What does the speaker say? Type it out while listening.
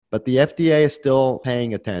But the FDA is still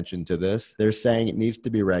paying attention to this. They're saying it needs to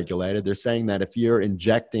be regulated. They're saying that if you're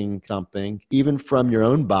injecting something, even from your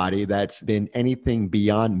own body, that's been anything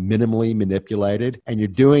beyond minimally manipulated, and you're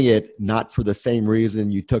doing it not for the same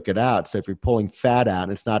reason you took it out. So if you're pulling fat out,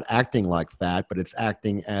 it's not acting like fat, but it's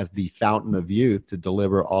acting as the fountain of youth to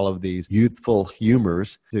deliver all of these youthful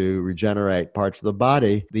humors to regenerate parts of the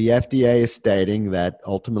body. The FDA is stating that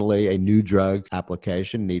ultimately a new drug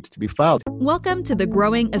application needs to be filed. Welcome to the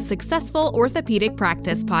Growing a Successful Orthopedic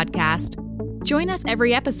Practice podcast. Join us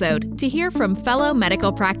every episode to hear from fellow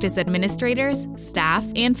medical practice administrators, staff,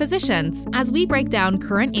 and physicians as we break down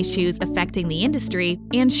current issues affecting the industry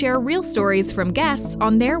and share real stories from guests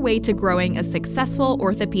on their way to growing a successful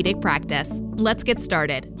orthopedic practice. Let's get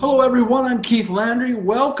started. Hello, everyone. I'm Keith Landry.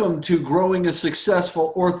 Welcome to Growing a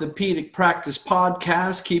Successful Orthopedic Practice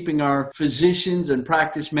podcast, keeping our physicians and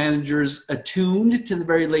practice managers attuned to the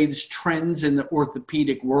very latest trends in the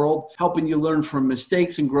orthopedic world, helping you learn from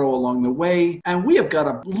mistakes and grow along the way. And we have got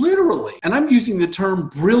a literally, and I'm using the term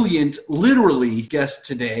brilliant, literally guest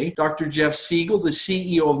today, Dr. Jeff Siegel, the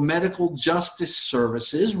CEO of Medical Justice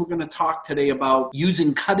Services. We're going to talk today about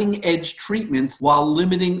using cutting-edge treatments while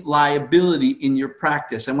limiting liability in your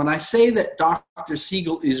practice. And when I say that Dr.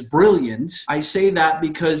 Siegel is brilliant, I say that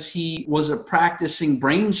because he was a practicing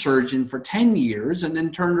brain surgeon for 10 years and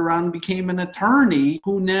then turned around and became an attorney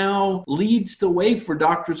who now leads the way for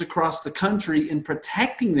doctors across the country in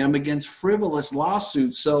protecting them against frivolous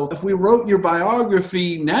lawsuits. So if we wrote your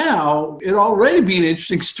biography now, it'd already be an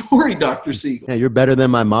interesting story, Dr. Siegel. Yeah, you're better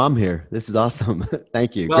than my mom here. This is awesome.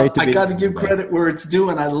 Thank you. Well, Great to I got to give credit where it's due,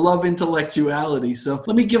 and I love intellectuality. So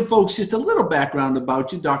let me give folks just a little background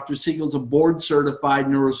about you. Dr. Siegel's a board-certified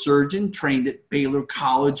neurosurgeon, trained at Baylor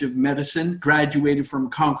College of Medicine, graduated from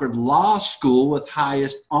Concord Law School with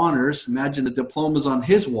highest honors. Imagine the diplomas on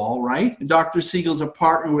his wall, right? And Dr. Siegel's a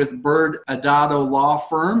partner with Bird Adato Law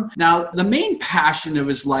Firm. Now, the main passion of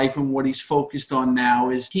his life and what he's focused on now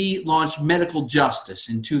is he launched Medical Justice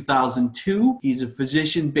in 2002. He's a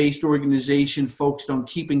physician-based organization focused on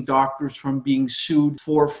keeping doctors from being sued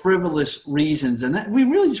for frivolous reasons. And we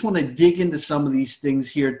really just want to dig into some of these things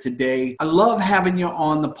here today. I love having you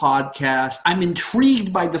on the podcast. I'm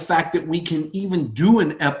intrigued by the fact that we can even do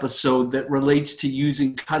an episode that relates to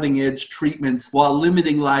using cutting-edge treatments while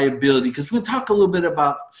limiting liability, because we're going to talk a little bit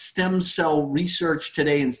about stem cell research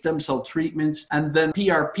today and stem cell treatments, and then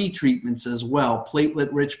PRP treatments as well,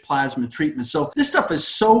 platelet-rich plasma treatments. So this stuff is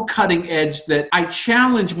so cutting edge that I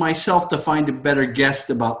challenge myself to find a better guest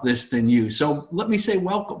about this than you. So let me say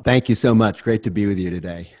welcome. Thank you so much. Great to be with you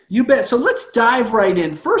today. You bet. So let's dive right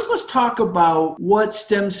in. First, let's talk about what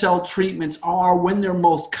stem cell treatments are, when they're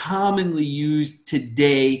most commonly used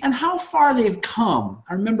today, and how far they've come.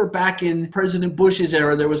 I remember back in President Bush's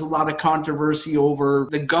era, there was a lot of controversy over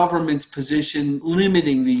the government's position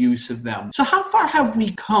limiting the use of them. So how far have we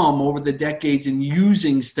come over the decades in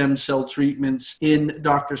using stem cell treatments in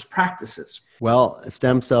doctors' practices? Well,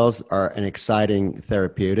 stem cells are an exciting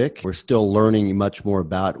therapeutic. We're still learning much more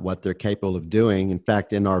about what they're capable of doing. In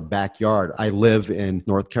fact, in our backyard, I live in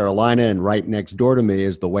North Carolina, and right next door to me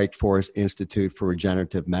is the Wake Forest Institute for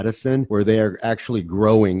Regenerative Medicine, where they are actually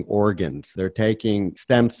growing organs. They're taking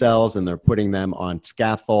stem cells and they're putting them on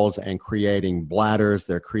scaffolds and creating bladders.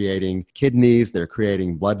 They're creating kidneys. They're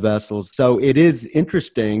creating blood vessels. So it is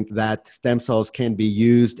interesting that stem cells can be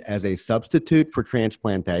used as a substitute for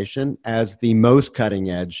transplantation, as the most cutting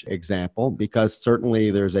edge example, because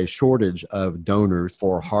certainly there's a shortage of donors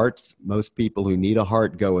for hearts. Most people who need a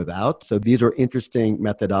heart go without. So these are interesting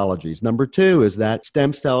methodologies. Number two is that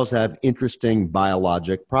stem cells have interesting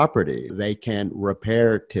biologic properties. They can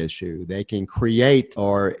repair tissue. They can create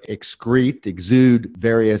or exude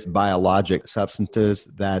various biologic substances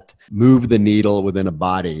that move the needle within a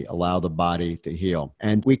body, allow the body to heal.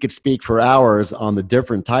 And we could speak for hours on the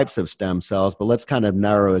different types of stem cells, but let's kind of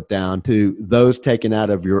narrow it down to those taken out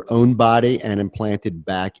of your own body and implanted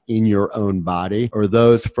back in your own body, or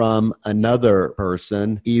those from another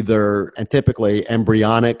person, either, and typically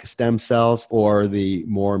embryonic stem cells or the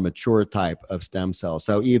more mature type of stem cells.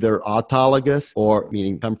 So either autologous, or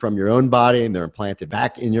meaning come from your own body and they're implanted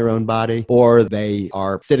back in your own body, or they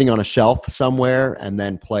are sitting on a shelf somewhere and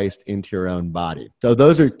then placed into your own body. So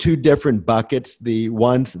those are two different buckets. The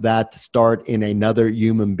ones that start in another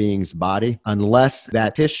human being's body, unless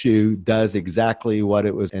that tissue does does exactly what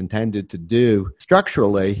it was intended to do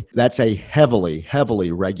structurally, that's a heavily,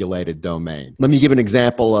 heavily regulated domain. Let me give an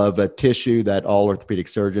example of a tissue that all orthopedic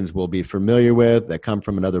surgeons will be familiar with that come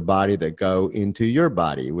from another body that go into your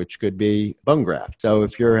body, which could be bone graft. So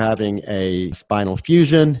if you're having a spinal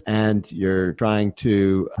fusion and you're trying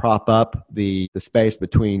to prop up the space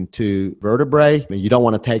between two vertebrae, you don't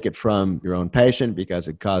want to take it from your own patient because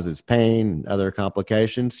it causes pain and other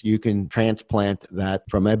complications. You can transplant that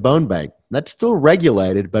from a bone bank. That's still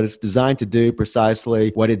regulated, but it's designed to do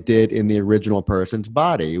precisely what it did in the original person's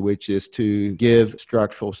body, which is to give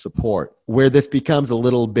structural support. Where this becomes a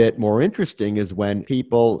little bit more interesting is when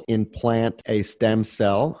people implant a stem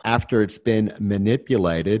cell after it's been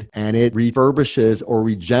manipulated and it refurbishes or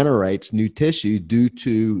regenerates new tissue due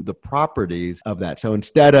to the properties of that. So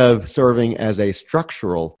instead of serving as a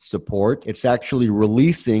structural support, it's actually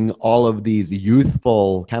releasing all of these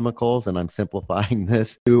youthful chemicals, and I'm simplifying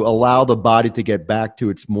this, to allow the body to get back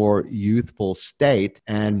to its more youthful state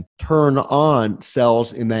and turn on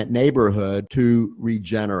cells in that neighborhood to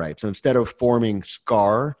regenerate. So instead of forming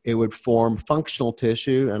scar, it would form functional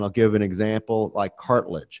tissue. And I'll give an example like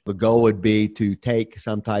cartilage. The goal would be to take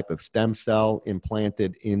some type of stem cell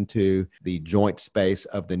implanted into the joint space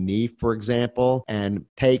of the knee, for example, and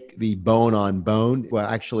take the bone on bone. Well,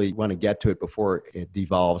 actually want to get to it before it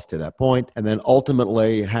devolves to that point, and then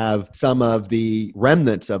ultimately have some of the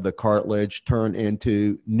remnants of the cartilage turn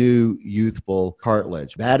into new youthful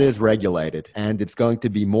cartilage. That is regulated, and it's going to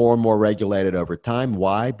be more and more regulated over time.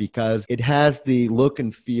 Why? Because it has the look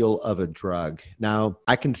and feel of a drug. Now,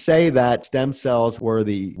 I can say that stem cells were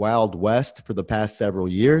the Wild West for the past several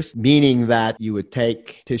years, meaning that you would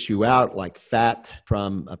take tissue out like fat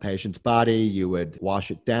from a patient's body, you would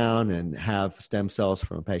wash it down and have stem cells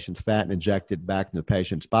from a patient's fat and inject it back in the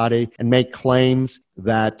patient's body and make claims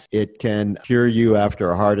that it can cure you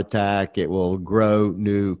after a heart attack, it will grow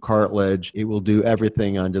new cartilage, it will do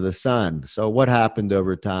everything under the sun. So what happened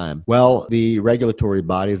over time? Well, the regulatory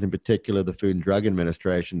bodies, in particular the Food and Drug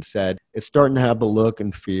Administration, said it's starting to have the look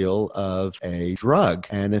and feel of a drug.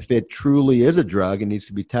 And if it truly is a drug, it needs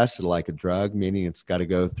to be tested like a drug, meaning it's got to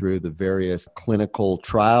go through the various clinical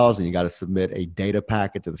trials and you got to submit a data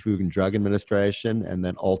packet to the Food and Drug Administration. And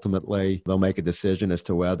then ultimately they'll make a decision as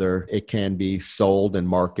to whether it can be sold and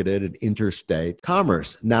marketed in interstate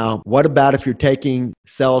commerce. Now, what about if you're taking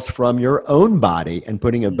cells from your own body and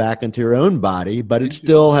putting it back into your own body, but it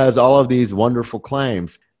still has all of these wonderful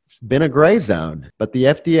claims? It's been a gray zone, but the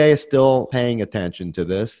FDA is still paying attention to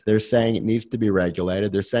this. They're saying it needs to be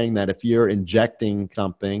regulated. They're saying that if you're injecting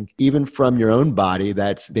something, even from your own body,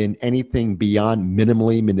 that's been anything beyond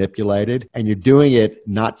minimally manipulated, and you're doing it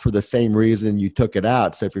not for the same reason you took it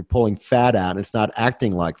out. So if you're pulling fat out, it's not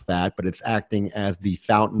acting like fat, but it's acting as the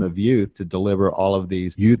fountain of youth to deliver all of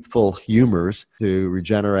these youthful humors to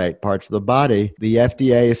regenerate parts of the body. The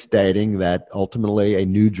FDA is stating that ultimately a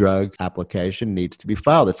new drug application needs to be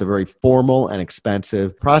filed. It's a very formal and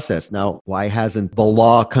expensive process. Now, why hasn't the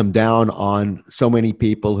law come down on so many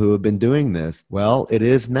people who have been doing this? Well, it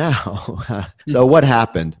is now. So what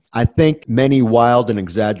happened? I think many wild and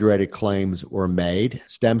exaggerated claims were made.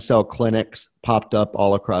 Stem cell clinics popped up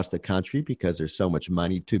all across the country because there's so much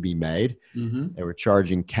money to be made. Mm-hmm. They were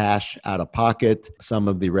charging cash out of pocket. Some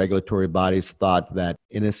of the regulatory bodies thought that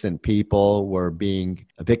innocent people were being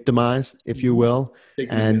victimized, if you will.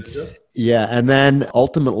 And then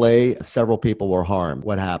ultimately several people were harmed.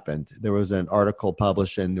 What happened? There was an article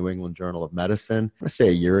published in New England Journal of Medicine, let's say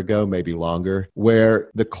a year ago, maybe longer,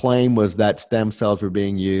 where the claim was that stem cells were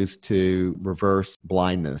being used to reverse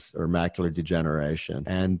blindness or macular degeneration.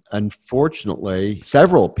 And unfortunately,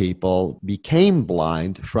 several people became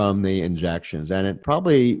blind from the injections. And it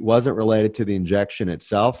probably wasn't related to the injection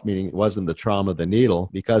itself, meaning it wasn't the trauma of the needle,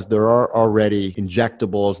 because there are already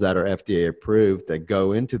injectables that are FDA approved that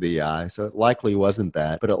go into the eye. So it likely wasn't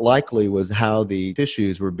that, but it likely was how the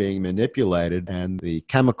tissues were being manipulated and the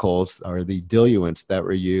chemicals or the diluents that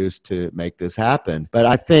were used to make this happen. But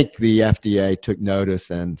I think the FDA took notice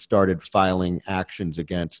and started filing actions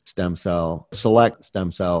against select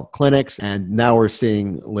stem cell clinics. And now we're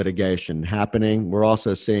seeing litigation happening. We're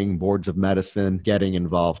also seeing boards of medicine getting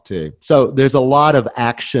involved too. So there's a lot of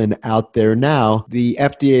action out there now. The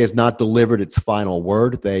FDA has not delivered its final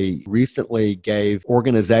word. They recently gave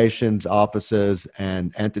organizations, offices,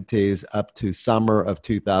 and entities up to summer of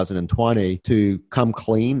 2020 to come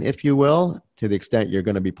clean, if you will. To the extent you're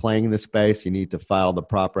going to be playing in this space, you need to file the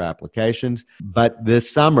proper applications. But this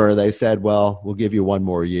summer, they said, well, we'll give you one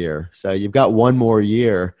more year. So you've got one more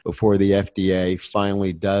year before the FDA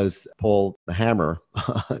finally does pull the hammer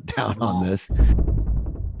down on this.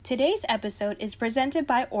 Today's episode is presented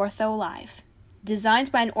by OrthoLive.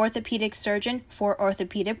 Designed by an orthopedic surgeon for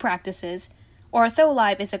orthopedic practices,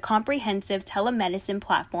 OrthoLive is a comprehensive telemedicine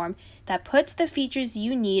platform that puts the features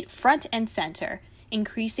you need front and center,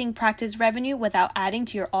 increasing practice revenue without adding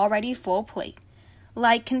to your already full plate.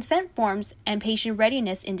 Like consent forms and patient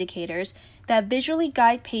readiness indicators that visually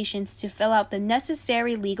guide patients to fill out the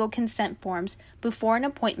necessary legal consent forms before an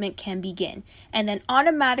appointment can begin, and then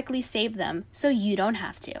automatically save them so you don't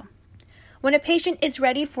have to. When a patient is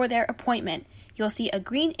ready for their appointment, you'll see a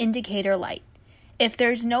green indicator light. If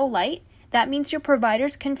there's no light, that means your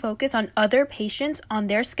providers can focus on other patients on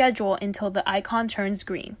their schedule until the icon turns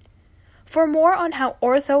green. For more on how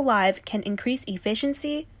OrthoLive can increase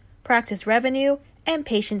efficiency, practice revenue, and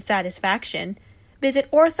patient satisfaction, visit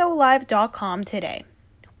ortholive.com today.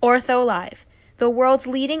 OrthoLive, the world's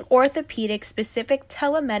leading orthopedic-specific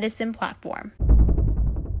telemedicine platform.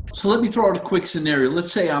 So let me throw out a quick scenario.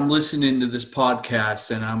 Let's say I'm listening to this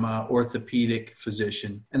podcast and I'm an orthopedic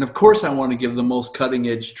physician. And of course, I want to give the most cutting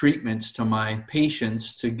edge treatments to my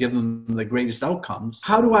patients to give them the greatest outcomes.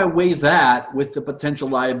 How do I weigh that with the potential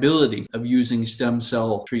liability of using stem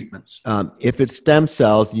cell treatments? If it's stem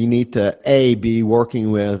cells, you need to, be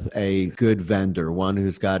working with a good vendor, one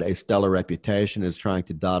who's got a stellar reputation, is trying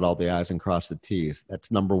to dot all the I's and cross the T's.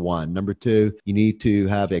 That's number one. Number two, you need to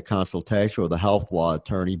have a consultation with a health law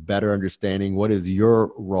attorney, better understanding what is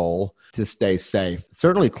your role to stay safe.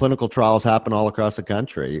 Certainly clinical trials happen all across the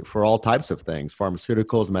country for all types of things,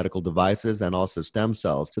 pharmaceuticals, medical devices, and also stem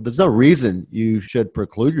cells. So there's no reason you should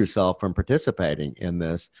preclude yourself from participating in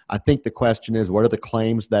this. I think the question is, what are the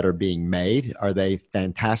claims that are being made? Are they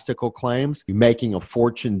fantastical claims? Are you making a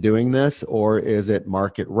fortune doing this, or is it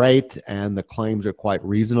market rate and the claims are quite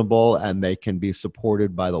reasonable and they can be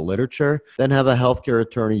supported by the literature? Then have a healthcare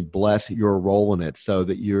attorney bless your role in it so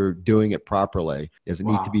that you're doing it properly. Does it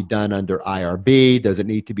need to be done under IRB? Does it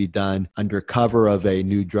need to be done under cover of a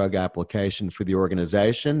new drug application for the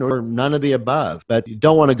organization, or none of the above? But you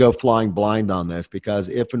don't want to go flying blind on this, because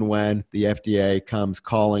if and when the FDA comes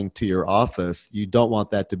calling to your office, you don't want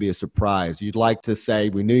that to be a surprise. You'd like to say,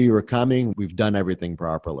 we knew you were coming, we've done everything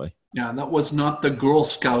properly. Yeah, that was not the Girl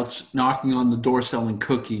Scouts knocking on the door selling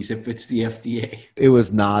cookies if it's the FDA. It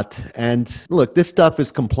was not. And look, this stuff is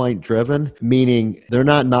complaint driven, meaning they're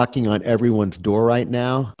not knocking on everyone's door right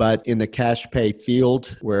now, but in the cash pay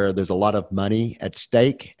field where there's a lot of money at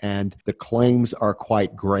stake and the claims are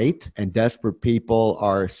quite great and desperate people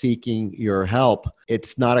are seeking your help,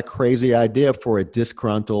 it's not a crazy idea for a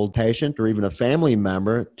disgruntled patient or even a family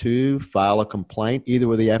member to file a complaint either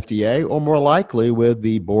with the FDA or more likely with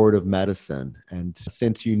the Board of Medicine. And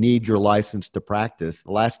since you need your license to practice,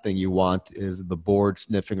 the last thing you want is the board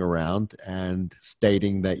sniffing around and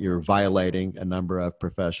stating that you're violating a number of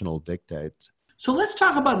professional dictates. So let's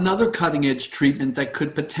talk about another cutting-edge treatment that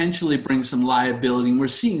could potentially bring some liability. And we're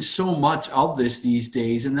seeing so much of this these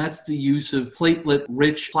days, and that's the use of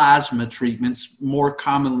platelet-rich plasma treatments, more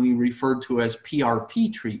commonly referred to as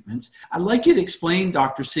PRP treatments. I'd like you to explain,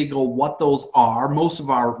 Dr. Siegel, what those are. Most of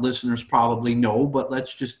our listeners probably know, but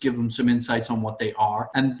let's just give them some insights on what they are,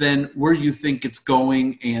 and then where you think it's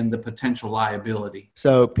going and the potential liability.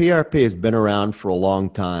 So PRP has been around for a long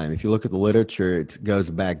time. If you look at the literature, it goes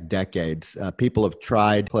back decades. People have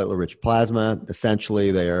tried platelet-rich plasma. Essentially,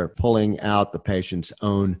 they are pulling out the patient's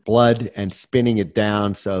own blood and spinning it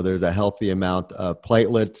down so there's a healthy amount of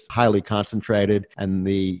platelets, highly concentrated, and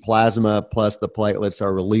the plasma plus the platelets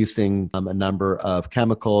are releasing a number of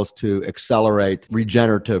chemicals to accelerate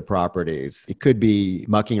regenerative properties. It could be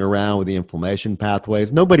mucking around with the inflammation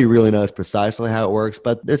pathways. Nobody really knows precisely how it works,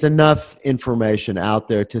 but there's enough information out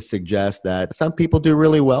there to suggest that some people do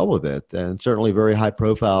really well with it, and certainly very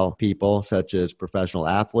high-profile people such as professional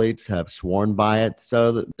athletes have sworn by it.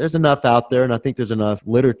 So there's enough out there, and I think there's enough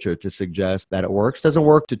literature to suggest that it works. Doesn't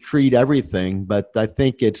work to treat everything, but I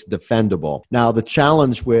think it's defendable. Now, the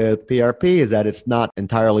challenge with PRP is that it's not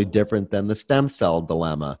entirely different than the stem cell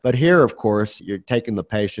dilemma. But here, of course, you're taking the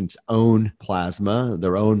patient's own plasma,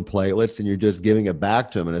 their own platelets, and you're just giving it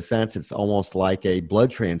back to them. In a sense, it's almost like a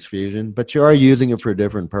blood transfusion, but you are using it for a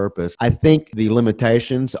different purpose. I think the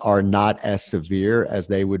limitations are not as severe as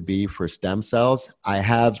they would be for stem cells. I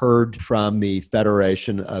have heard from the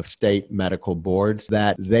Federation of State Medical Boards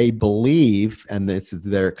that they believe, and this is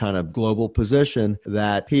their kind of global position,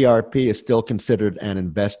 that PRP is still considered an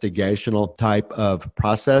investigational type of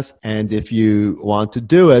process. And if you want to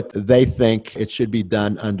do it, they think it should be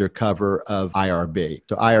done under cover of IRB.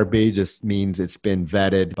 So IRB just means it's been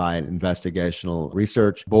vetted by an investigational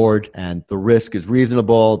research board, and the risk is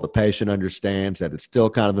reasonable. The patient understands that it's still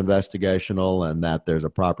kind of investigational and that there's a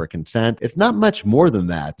proper consent. It's It's not much more than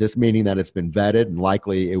that, just meaning that it's been vetted and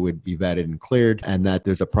likely it would be vetted and cleared and that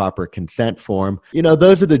there's a proper consent form.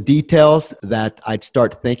 Those are the details that I'd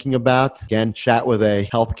start thinking about. Again, chat with a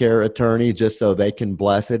healthcare attorney just so they can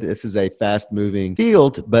bless it. This is a fast-moving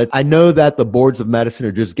field, but I know that the boards of medicine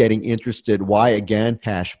are just getting interested. Why? Again,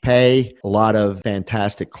 cash pay, a lot of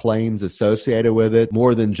fantastic claims associated with it,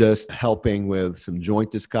 more than just helping with some joint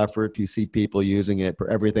discomfort. You see people using it for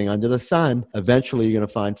everything under the sun. Eventually, you're going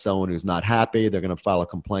to find someone who's not happy. They're going to file a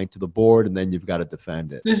complaint to the board, and then you've got to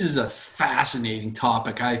defend it. This is a fascinating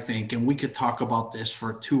topic, I think, and we could talk about this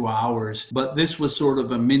for 2 hours, but this was sort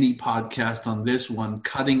of a mini podcast on this one,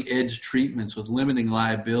 cutting edge treatments with limiting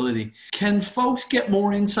liability. Can folks get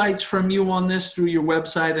more insights from you on this through your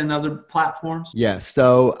website and other platforms? Yes.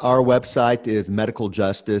 So our website is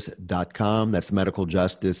medicaljustice.com. That's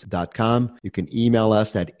medicaljustice.com. You can email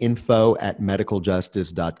us at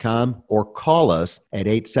info@medicaljustice.com or call us at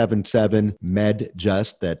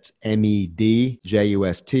 877-MEDJUST. That's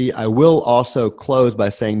MEDJUST. I will also close by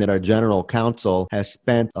saying that our general counsel has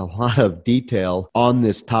spent a lot of detail on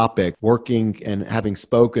this topic, working and having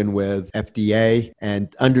spoken with FDA,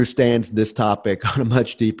 and understands this topic on a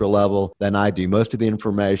much deeper level than I do. Most of the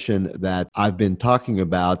information that I've been talking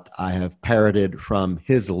about, I have parroted from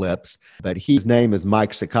his lips, but his name is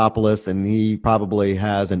Mike Sikopoulos, and he probably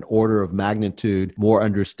has an order of magnitude more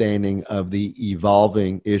understanding of the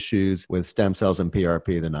evolving issues with stem cells and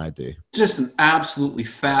PRP than I do. Just an absolutely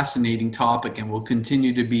fascinating topic, and will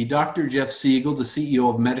continue to be. Dr. Jeff Siegel, the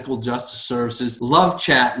CEO of Medical Justice Services. Love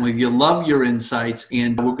chatting with you. Love your insights.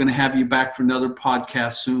 And we're going to have you back for another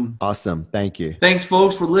podcast soon. Awesome. Thank you. Thanks,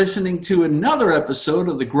 folks, for listening to another episode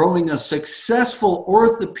of the Growing a Successful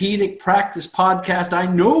Orthopedic Practice podcast. I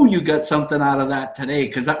know you got something out of that today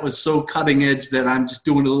because that was so cutting edge that I'm just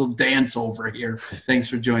doing a little dance over here. Thanks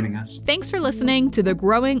for joining us. Thanks for listening to the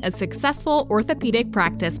Growing a Successful Orthopedic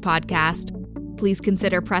Practice podcast. Please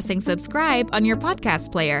consider pressing subscribe on your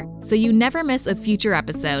podcast player so you never miss a future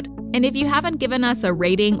episode. And if you haven't given us a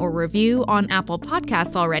rating or review on Apple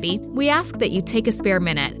Podcasts already, we ask that you take a spare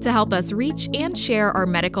minute to help us reach and share our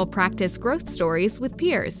medical practice growth stories with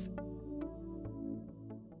peers.